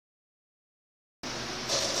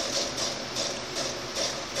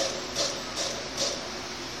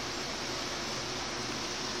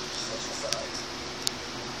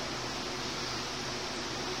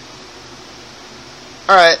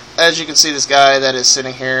Alright, as you can see, this guy that is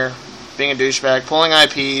sitting here being a douchebag, pulling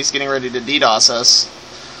IPs, getting ready to DDoS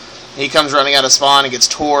us. He comes running out of spawn and gets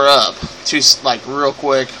tore up like real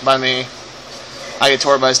quick by me. I get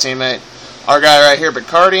tore by his teammate. Our guy right here,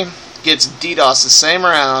 Bacardi, gets DDoS the same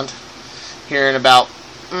round here in about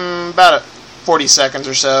 40 seconds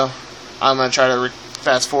or so. I'm going to try to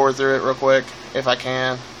fast forward through it real quick if I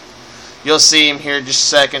can. You'll see him here just a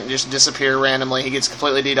second just disappear randomly. He gets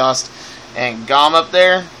completely DDoSed. And Gom up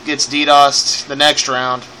there gets DDoSed the next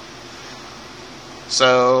round.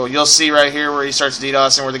 So you'll see right here where he starts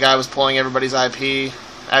DDoSing, where the guy was pulling everybody's IP,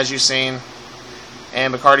 as you've seen.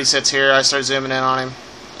 And Bacardi sits here. I start zooming in on him.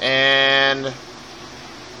 And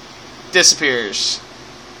disappears.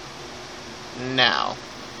 Now.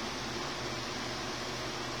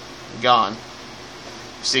 Gone.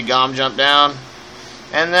 See Gom jump down.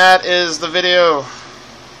 And that is the video.